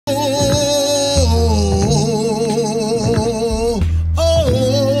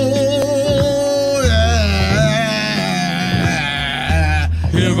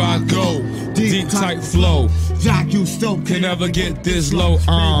flow can never get this low.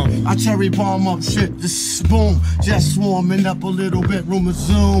 I cherry bomb up shit, this boom, just swarming up a little bit, room of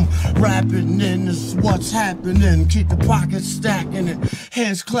zoom, rapping in this what's happening, keep the pockets stacking and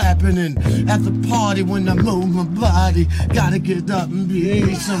hands clapping and at the party when I move my body, gotta get up and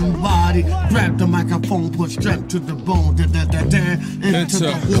be somebody, grab the microphone, put strength to the bone, into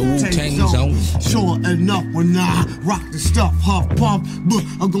the Wu-Tang zone. Sure enough, when I rock the stuff, huff puff, but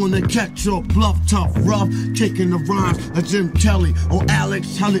I'm gonna catch your bluff, tough, rough, kicking the rhymes like Jim Kelly or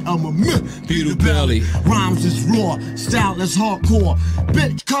Alex Kelly. I'm a myth, Peter Belly. Rhymes is raw, style is hardcore.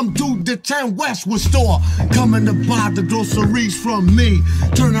 Bitch, come to the 10 Westwood store, coming to buy the groceries from me.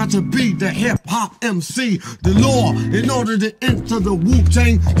 Turn out to be the hip-hop MC. The law, in order to enter the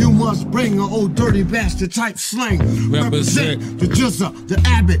Wu-Tang, you must bring an old dirty bastard type slang. Represent the Jizza, the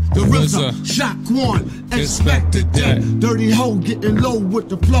Abbott, the RZA, Shot Quan, Inspector Deck, Dirty Ho getting low with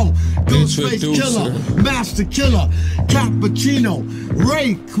the flow. Ghostface Killer, Master Killer, Cappuccino,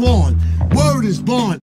 Raekwon, word is born.